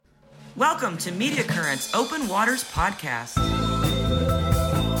Welcome to Media Currents Open Waters Podcast.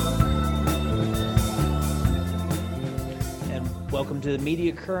 And welcome to the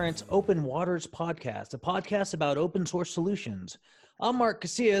Media Currents Open Waters Podcast, a podcast about open source solutions. I'm Mark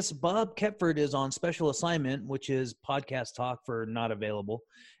Casillas. Bob Kepford is on special assignment, which is podcast talk for not available.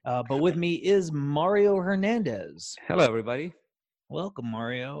 But with me is Mario Hernandez. Hello, everybody. Welcome,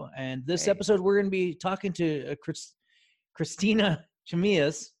 Mario. And this episode, we're going to be talking to Christina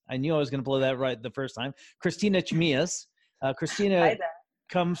Chemias. I knew I was going to blow that right the first time. Christina Chemias. Christina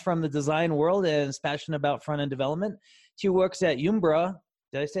comes from the design world and is passionate about front-end development. She works at Umbra.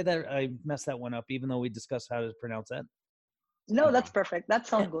 Did I say that? I messed that one up, even though we discussed how to pronounce that. No, that's perfect. That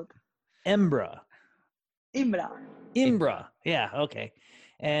sounds good. Imbra. Yeah, okay.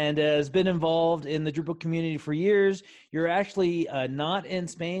 And has been involved in the Drupal community for years. You're actually not in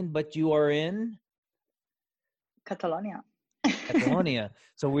Spain, but you are in? Catalonia.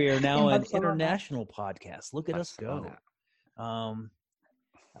 So we are now an international podcast. Look at us go.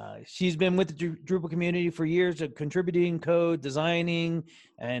 She's been with the Drupal community for years, contributing code, designing,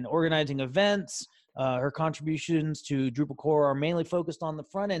 and organizing events. Her contributions to Drupal core are mainly focused on the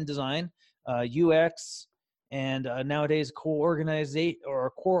front-end design, UX, and nowadays core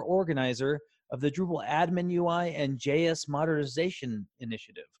organizer of the Drupal admin UI and JS modernization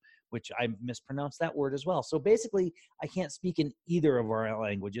initiative, which I mispronounced that word as well. So basically, I can't speak in either of our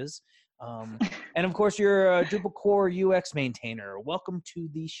languages. And of course, you're a Drupal core UX maintainer. Welcome to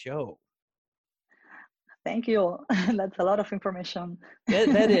the show. Thank you. That's a lot of information.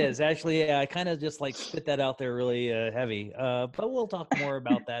 That is. Actually, I kind of just like spit that out there really heavy. But we'll talk more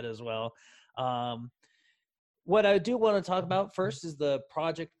about that as well. What I do want to talk about first is the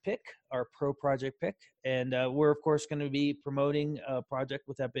project pick, our pro project pick. And we're, of course, going to be promoting a project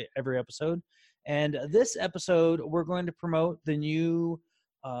with every episode. And this episode, we're going to promote the new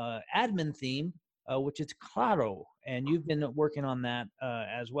admin theme, which is Claro. And you've been working on that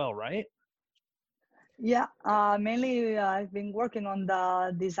as well, right? Yeah, mainly I've been working on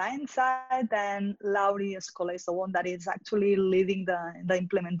the design side, and Lauri Escola is the one that is actually leading the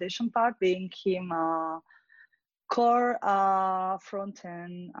implementation part, being him core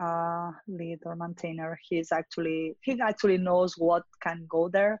front-end lead or maintainer. He actually knows what can go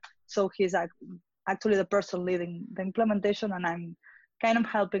there. So he's actually the person leading the implementation, and I'm kind of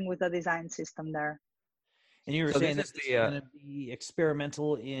helping with the design system there. And you were saying this is going to be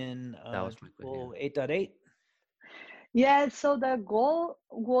experimental in Drupal 8.8? Yeah, so the goal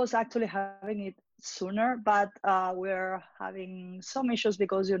was actually having it sooner, but we're having some issues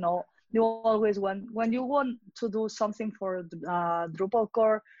because, you always, when you want to do something for Drupal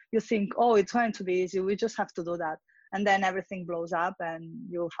core, you think, oh, it's going to be easy. We just have to do that. And then everything blows up and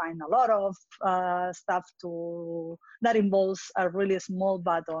you find a lot of stuff that involves a really small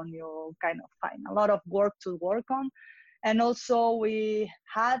button. You kind of find a lot of work to work on. And also we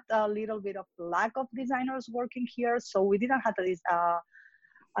had a little bit of lack of designers working here. So we didn't have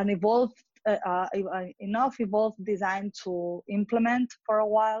enough evolved design to implement for a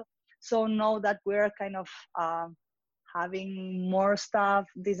while. So now that we're kind of having more stuff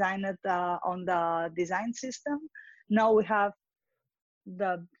designed on the design system, now we have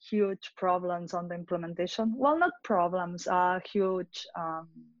the huge problems on the implementation. Well, not problems, huge.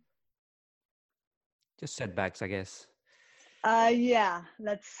 Just setbacks, I guess. Yeah,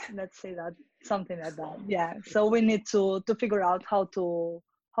 let's say that, something like that. Yeah, so we need to figure out how to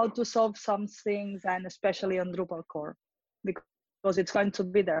solve some things, and especially on Drupal core, because it's going to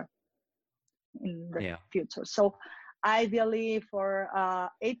be there in the future. So ideally for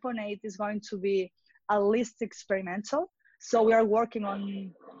 8.8 is going to be at least experimental. So we are working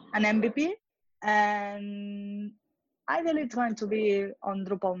on an MVP, and ideally it's going to be on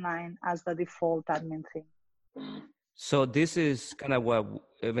Drupal 9 as the default admin theme. So this is kind of what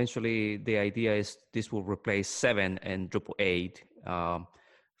eventually the idea is. This will replace 7 and Drupal 8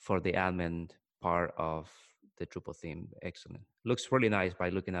 for the admin part of the Drupal theme. Excellent. Looks really nice by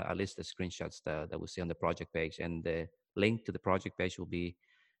looking at least the screenshots that we see on the project page, and the link to the project page will be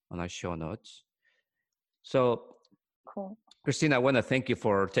on our show notes. So, cool. Christina, I want to thank you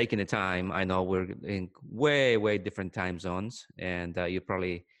for taking the time. I know we're in way, way different time zones, and you're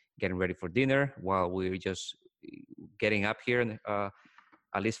probably getting ready for dinner while we're just getting up here,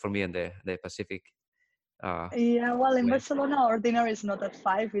 at least for me in the Pacific. Yeah, well, in Barcelona, our dinner is not at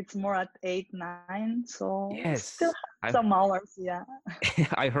 5, it's more at 8, 9. So yes, still some hours, yeah.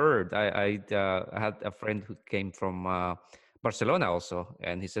 I heard. I had a friend who came from Barcelona also,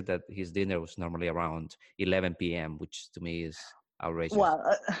 and he said that his dinner was normally around 11 p.m., which to me is outrageous. Well,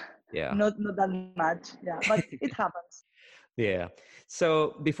 yeah, not that much, yeah, but it happens. Yeah.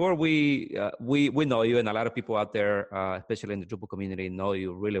 So before we know you, and a lot of people out there, especially in the Drupal community, know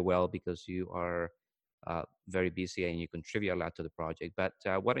you really well because you are very busy and you contribute a lot to the project. But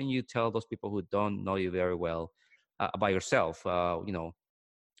why don't you tell those people who don't know you very well about yourself?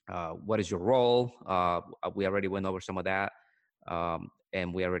 What is your role? We already went over some of that,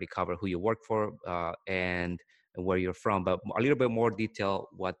 and we already covered who you work for and where you're from. But a little bit more detail,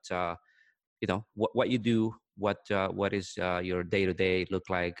 what you do, what is your day to day look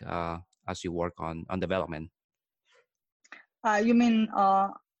like as you work on development. You mean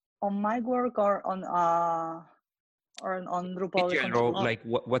on my work or on In Drupal general, contribution? like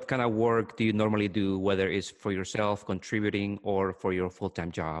what kind of work do you normally do, whether it's for yourself contributing or for your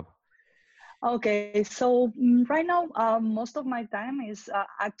full-time job? Okay, so right now, most of my time is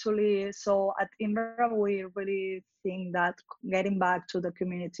actually, so at Imbra, we really think that getting back to the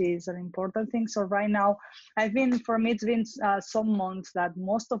community is an important thing. So right now, for me, it's been some months that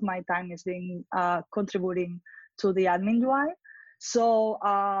most of my time is being contributing to the admin UI. So,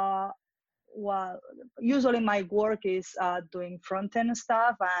 well, usually my work is doing front-end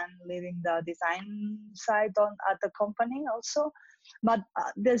stuff and leading the design side at the company also. But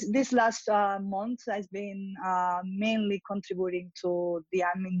this last month has been mainly contributing to the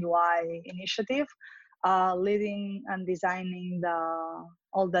admin UI initiative, leading and designing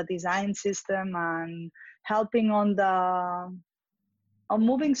all the design system and helping on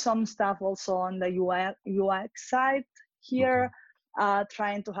moving some stuff also on the UX side here. Okay.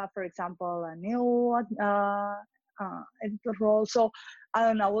 Trying to have, for example, a new editor role. So I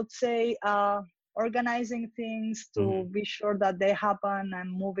don't know, I would say organizing things to be sure that they happen and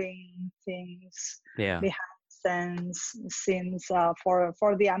moving things behind scenes for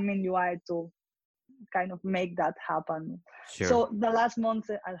the admin UI to kind of make that happen. Sure. So the last month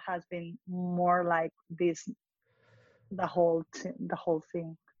has been more like this, the whole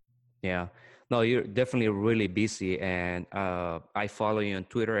thing. Yeah. No, you're definitely really busy, and I follow you on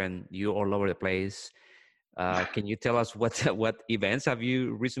Twitter, and you're all over the place. Can you tell us what events have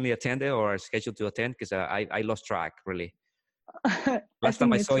you recently attended or are scheduled to attend? Because I lost track, really. Last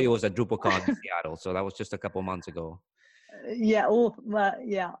time I saw you was at DrupalCon in Seattle, so that was just a couple months ago. Yeah.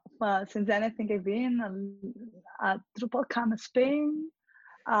 Since then, I think I've been at DrupalCon Spain,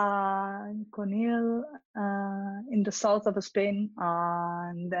 Conil, in the south of Spain,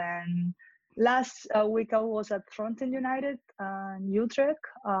 and then last week I was at Frontend United in Utrecht,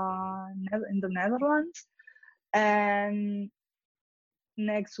 in the Netherlands, and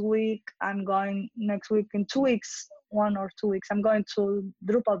next week in 2 weeks, 1 or 2 weeks, I'm going to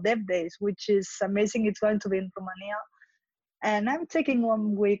Drupal Dev Days, which is amazing. It's going to be in Romania, and I'm taking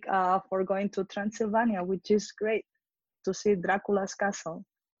 1 week for going to Transylvania, which is great, to see Dracula's castle.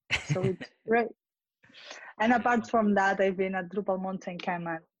 So it's great. And apart from that, I've been at Drupal Mountain Camp,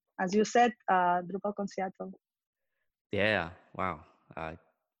 and as you said, DrupalCon Seattle. Yeah, wow,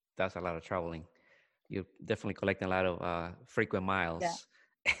 that's a lot of traveling. You're definitely collecting a lot of frequent miles.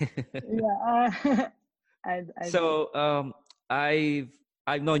 Yeah. So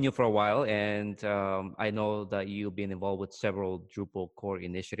I've known you for a while, and I know that you've been involved with several Drupal core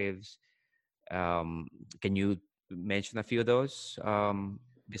initiatives. Can you mention a few of those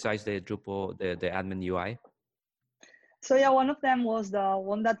besides the Drupal, the admin UI? So yeah, one of them was the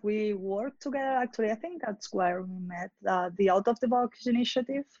one that we worked together. Actually, I think that's where we met, the Out of the Box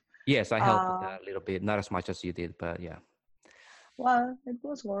initiative. Yes, I helped with that a little bit, not as much as you did, but yeah. Well, it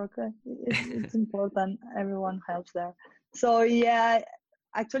was work. It's important. Everyone helps there. So yeah,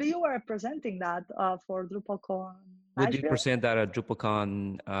 actually, you were presenting that for DrupalCon We Nashville. did present that at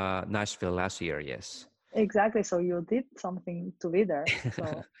DrupalCon Nashville last year, yes. Exactly. So you did something to be there.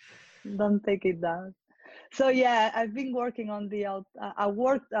 So don't take it down. So yeah, I've been working on the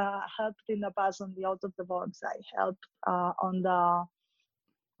helped in the past on the Out of the Box. I helped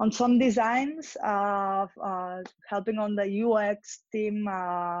on some designs, helping on the UX team.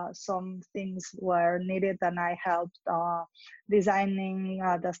 Some things were needed, and I helped designing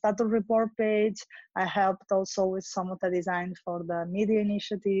the status report page. I helped also with some of the designs for the media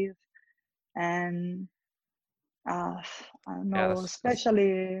initiative, and I don't know,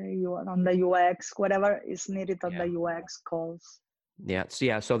 especially on the UX, whatever is needed on the UX calls.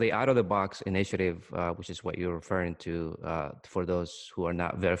 So the Out of the Box initiative, which is what you're referring to, for those who are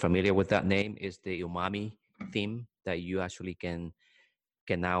not very familiar with that name, is the Umami theme that you actually can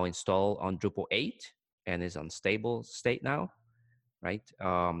now install on Drupal 8 and is on stable state now, right?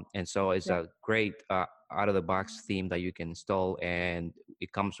 And so it's a great out of the box theme that you can install, and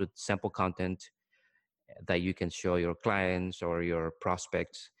it comes with sample content that you can show your clients or your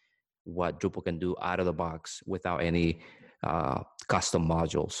prospects what Drupal can do out of the box without any custom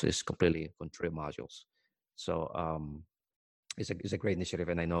modules. It's completely contrib modules. So it's a great initiative,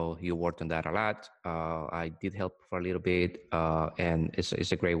 and I know you worked on that a lot. I did help for a little bit, and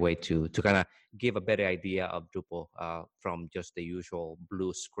it's a great way to kind of give a better idea of Drupal from just the usual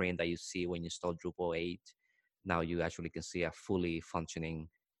blue screen that you see when you install Drupal 8. Now you actually can see a fully functioning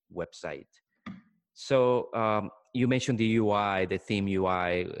website. So you mentioned the UI, the theme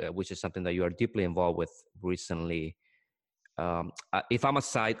UI, which is something that you are deeply involved with recently. If I'm a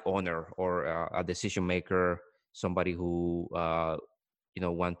site owner or a decision maker, somebody who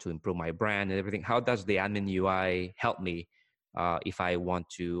want to improve my brand and everything, how does the admin UI help me if I want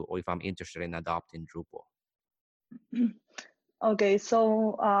to, or if I'm interested in adopting Drupal? Okay,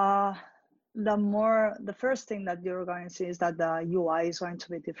 so the first thing that you're going to see is that the UI is going to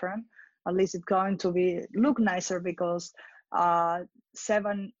be different. At least it's going to look nicer, because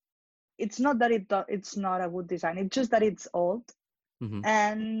 7, it's not that it's not a good design, it's just that it's old. Mm-hmm.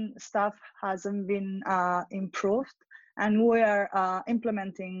 And stuff hasn't been improved, and we are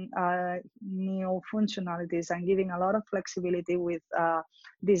implementing new functionalities and giving a lot of flexibility with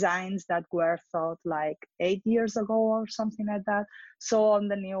designs that were thought like 8 years ago or something like that. So on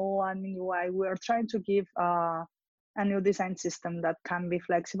the new admin UI, we are trying to give a new design system that can be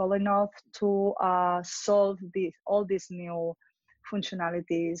flexible enough to solve all these new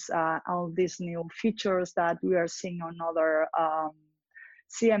functionalities, all these new features that we are seeing on other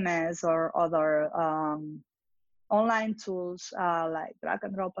CMS or other online tools like drag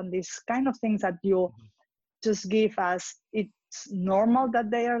and drop, and these kind of things that you just give us. It's normal that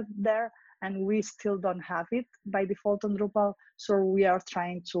they are there, and we still don't have it by default on Drupal. So we are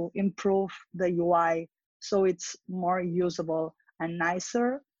trying to improve the UI so it's more usable and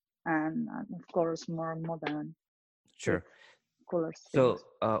nicer, and of course more modern. Sure. Cooler. So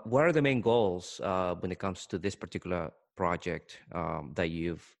what are the main goals when it comes to this particular project that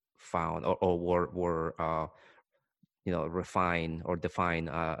you've found or were refined or defined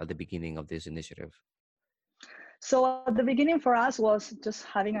at the beginning of this initiative? So at the beginning for us was just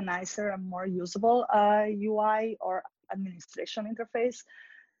having a nicer and more usable UI or administration interface.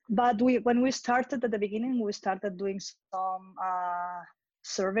 But when we started at the beginning, we started doing some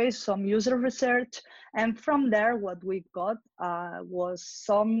surveys, some user research, and from there what we got was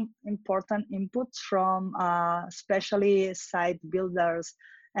some important inputs from especially site builders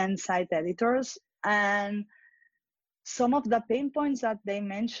and site editors. And some of the pain points that they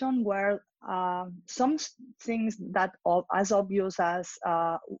mentioned were some things that as obvious as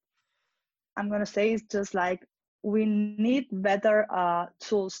I'm going to say, it's just like we need better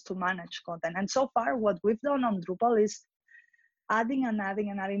tools to manage content. And so far what we've done on Drupal is adding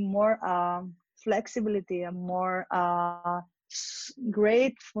more flexibility and more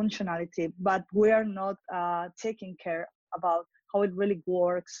great functionality, but we are not taking care about how it really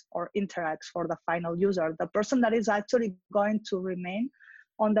works or interacts for the final user, the person that is actually going to remain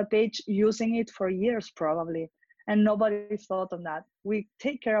on the page using it for years probably. And nobody thought on that. We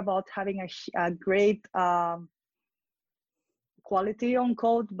take care about having a great quality on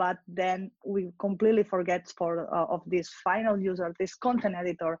code, but then we completely forget of this final user, this content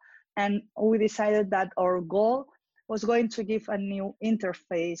editor. And we decided that our goal was going to give a new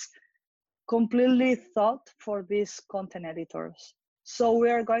interface completely thought for these content editors. So we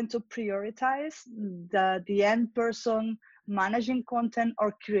are going to prioritize the end person managing content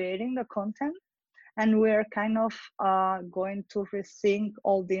or creating the content. And we're kind of going to rethink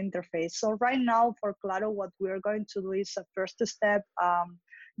all the interface. So right now for Claro, what we're going to do is a first step,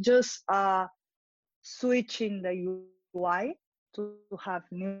 just switching the UI to have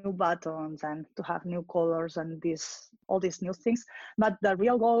new buttons and to have new colors and all these new things. But the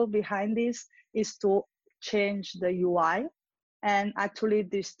real goal behind this is to change the UI and actually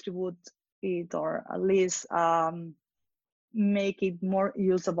distribute it, or at least make it more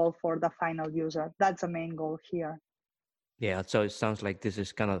usable for the final user. That's the main goal here. Yeah, so it sounds like this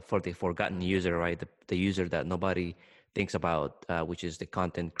is kind of for the forgotten user, right? The user that nobody thinks about, which is the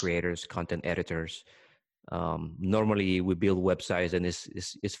content creators, content editors. Normally we build websites and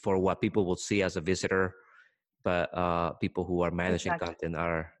it's for what people will see as a visitor, but people who are managing content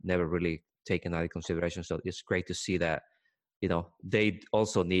are never really taken into consideration. So it's great to see that, they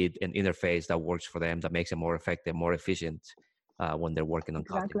also need an interface that works for them, that makes it more effective, more efficient when they're working on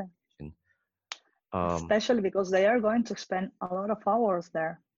content. Especially because they are going to spend a lot of hours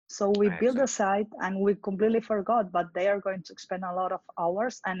there. So we build a site and we completely forgot, but they are going to spend a lot of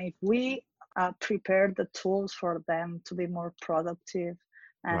hours. And if we prepare the tools for them to be more productive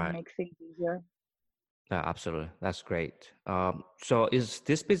and make things easier. Yeah, absolutely. That's great. So is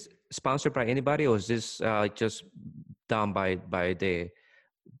this sponsored by anybody, or is this just done by the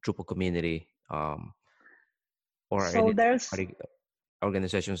Drupal community, or So any there's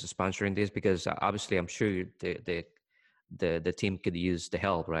organizations sponsoring this? Because obviously, I'm sure the team could use the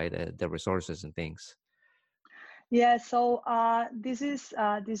help, right? The resources and things. Yeah, so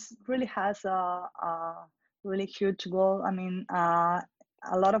this really has a really huge goal. I mean,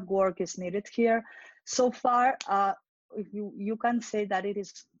 a lot of work is needed here. So far, if you can say that it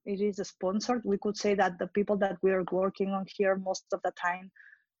is sponsored. We could say that the people that we are working on here most of the time,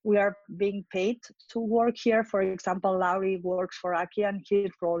 we are being paid to work here. For example, Laurie works for Aki, and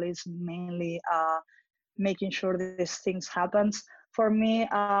his role is mainly making sure these things happens. For me,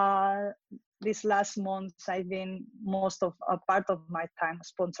 this last month, I've been most of a part of my time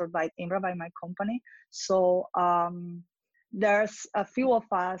sponsored by Imra, by my company. So there's a few of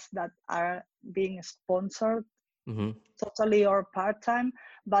us that are being sponsored Mm-hmm. totally or part-time,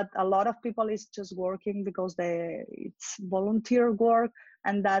 but a lot of people is just working because it's volunteer work,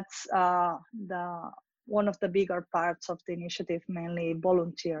 and that's the one of the bigger parts of the initiative, mainly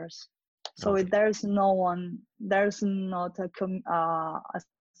volunteers. So Okay. there's not a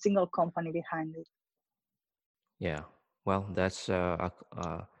single company behind it. Yeah. Well, that's a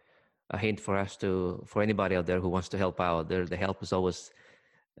hint for us for anybody out there who wants to help out. The help is always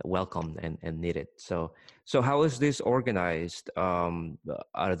welcomed and needed. So how is this organized?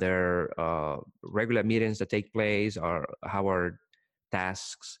 Are there regular meetings that take place, or how are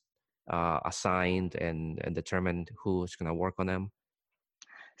tasks assigned and determined who's going to work on them?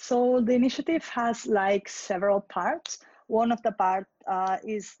 So the initiative has like several parts. One of the part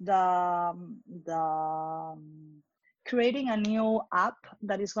is creating a new app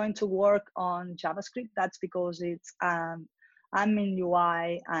that is going to work on JavaScript. That's because it's admin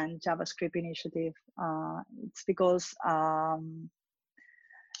UI and JavaScript initiative. It's because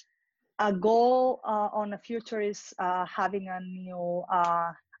a goal on the future is having a new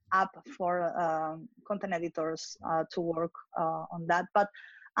app for content editors to work on that. But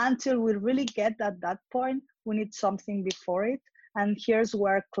until we really get at that point, we need something before it. And here's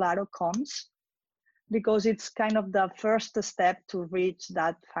where Claro comes, because it's kind of the first step to reach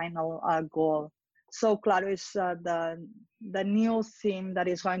that final goal. So Claro is the new theme that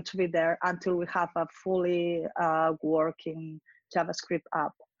is going to be there until we have a fully working JavaScript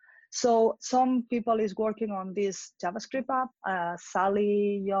app. So some people is working on this JavaScript app,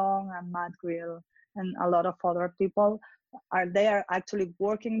 Sally Young and Matt Grill and a lot of other people are actually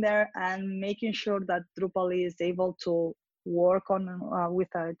working there and making sure that Drupal is able to work on with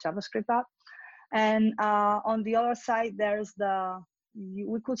a JavaScript app. And on the other side, there's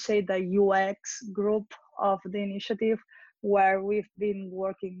we could say the UX group of the initiative, where we've been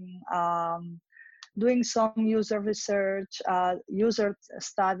working, doing some user research, user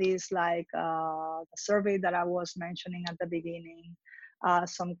studies, like the survey that I was mentioning at the beginning,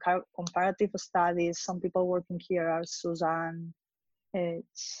 some comparative studies. Some people working here are Susan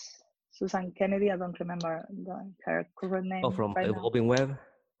Kennedy. I don't remember her current name Oh, from right now. Evolving Web?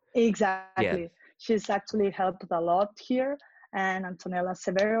 Exactly. Yeah. She's actually helped a lot here. And Antonella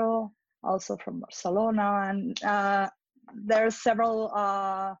Severo, also from Barcelona. And there's several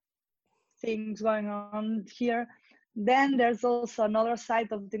things going on here. Then there's also another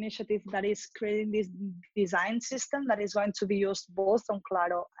side of the initiative that is creating this design system that is going to be used both on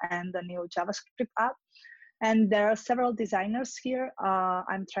Claro and the new JavaScript app. And there are several designers here.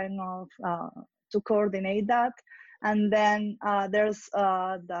 I'm trying to coordinate that. And then there's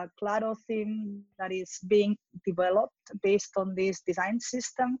the Claro theme that is being developed based on this design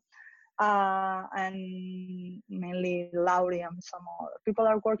system. And mainly Laurie and some other people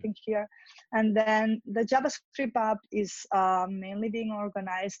are working here. And then the JavaScript app is mainly being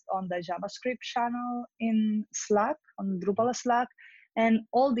organized on the JavaScript channel in Slack, on Drupal Slack. And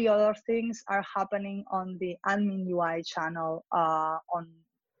all the other things are happening on the admin UI channel on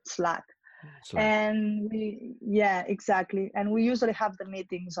Slack. And exactly. And we usually have the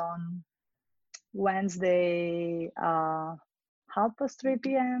meetings on Wednesday, 3:30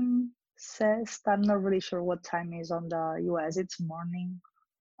 p.m. I'm not really sure what time is on the US. It's morning.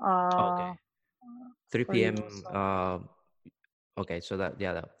 Okay. 3 p.m. Okay, so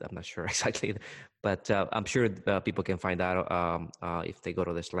I'm not sure exactly, but I'm sure people can find out if they go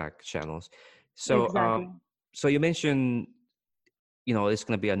to the Slack channels. So, exactly. So you mentioned, it's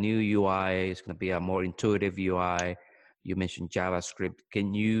going to be a new UI. It's going to be a more intuitive UI. You mentioned JavaScript.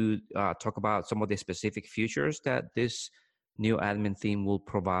 Can you talk about some of the specific features that this new admin theme will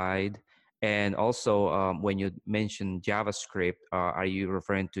provide? And also, when you mention JavaScript, are you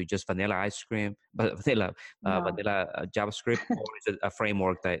referring to just vanilla ice cream, vanilla JavaScript, or is it a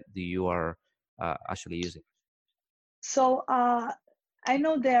framework that you are actually using? So I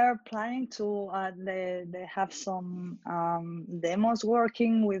know they're planning to. They have some demos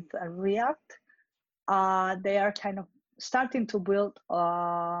working with React. They are kind of starting to build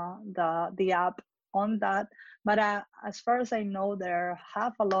the app on that. But as far as I know, they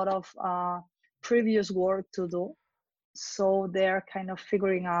have a lot of previous work to do. So they're kind of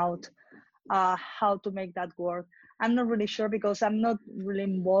figuring out how to make that work. I'm not really sure because I'm not really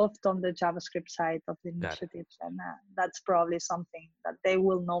involved on the JavaScript side of the Got it. initiatives, and that's probably something that they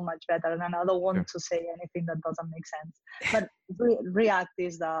will know much better. And I don't want Sure. to say anything that doesn't make sense. But React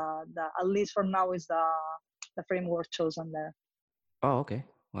is the at least for now is the framework chosen there. Oh, okay.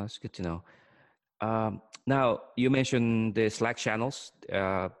 Well, that's good to know. Now, you mentioned the Slack channels.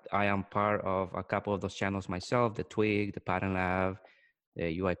 I am part of a couple of those channels myself, the Twig, the Pattern Lab, the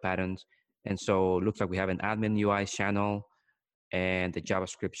UI Patterns. And so it looks like we have an admin UI channel and the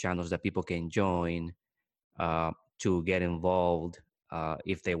JavaScript channels that people can join to get involved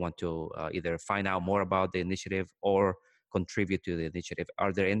if they want to either find out more about the initiative or contribute to the initiative.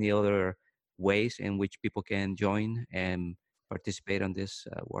 Are there any other ways in which people can join and participate on this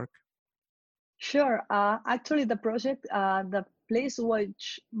work? Sure. Actually, the project, the place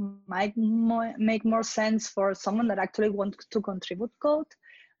which might make more sense for someone that actually wants to contribute code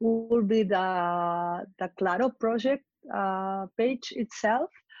will be the Claro project page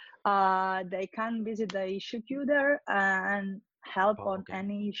itself. They can visit the issue queue there and help on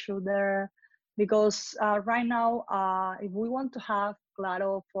any issue there. Because right now, if we want to have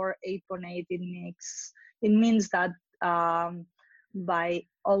Claro for 8.8, it means that by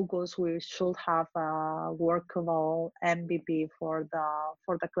August we should have a workable MVP for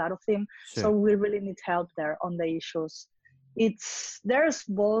the Claro theme. Sure. So we really need help there on the issues. There's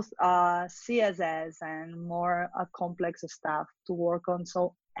both CSS and more complex stuff to work on.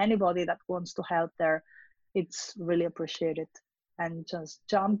 So anybody that wants to help there, it's really appreciated. And just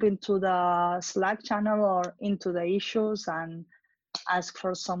jump into the Slack channel or into the issues and ask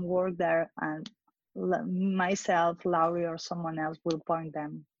for some work there, and myself, Laurie, or someone else will point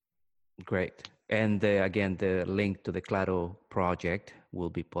them. Great. And again, the link to the Claro project will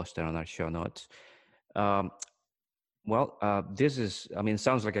be posted on our show notes. This is,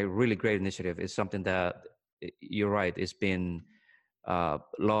 sounds like a really great initiative. It's something that, you're right, it's been a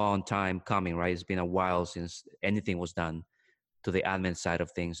long time coming, right? It's been a while since anything was done to the admin side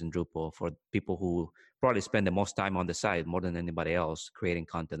of things in Drupal for people who probably spend the most time on the side more than anybody else creating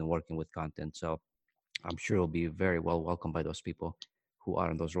content and working with content. So I'm sure it'll be very well welcomed by those people who are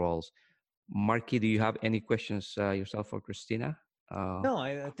in those roles. Marky, do you have any questions yourself or Christina? No,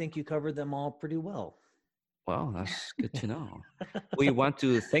 I think you covered them all pretty well. Well, that's good to know. We want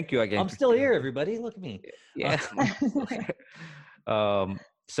to thank you again. I'm still here, everybody. Look at me. Yeah.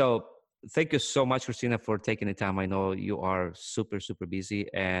 So thank you so much, Christina, for taking the time. I know you are super, super busy,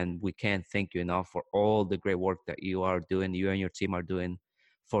 and we can't thank you enough for all the great work that you are doing, you and your team are doing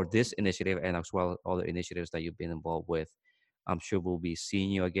for this initiative and as well other initiatives that you've been involved with. I'm sure we'll be seeing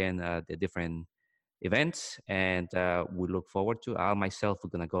you again at the different events, and we look forward to. I myself are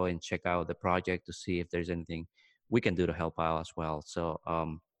going to go and check out the project to see if there's anything we can do to help out as well. So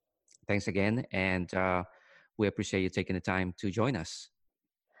thanks again, and we appreciate you taking the time to join us.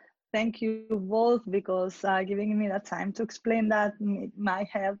 Thank you both, because giving me that time to explain that might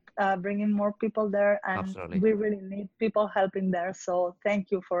help bringing more people there, and Absolutely. we really need people helping there. So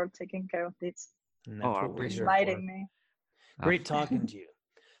thank you for taking care of this. Our pleasure. Inviting me. Great talking to you.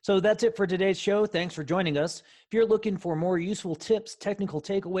 So that's it for today's show. Thanks for joining us. If you're looking for more useful tips, technical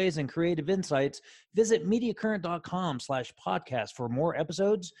takeaways, and creative insights, visit MediaCurrent.com/podcast for more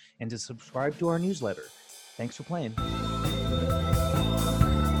episodes and to subscribe to our newsletter. Thanks for playing.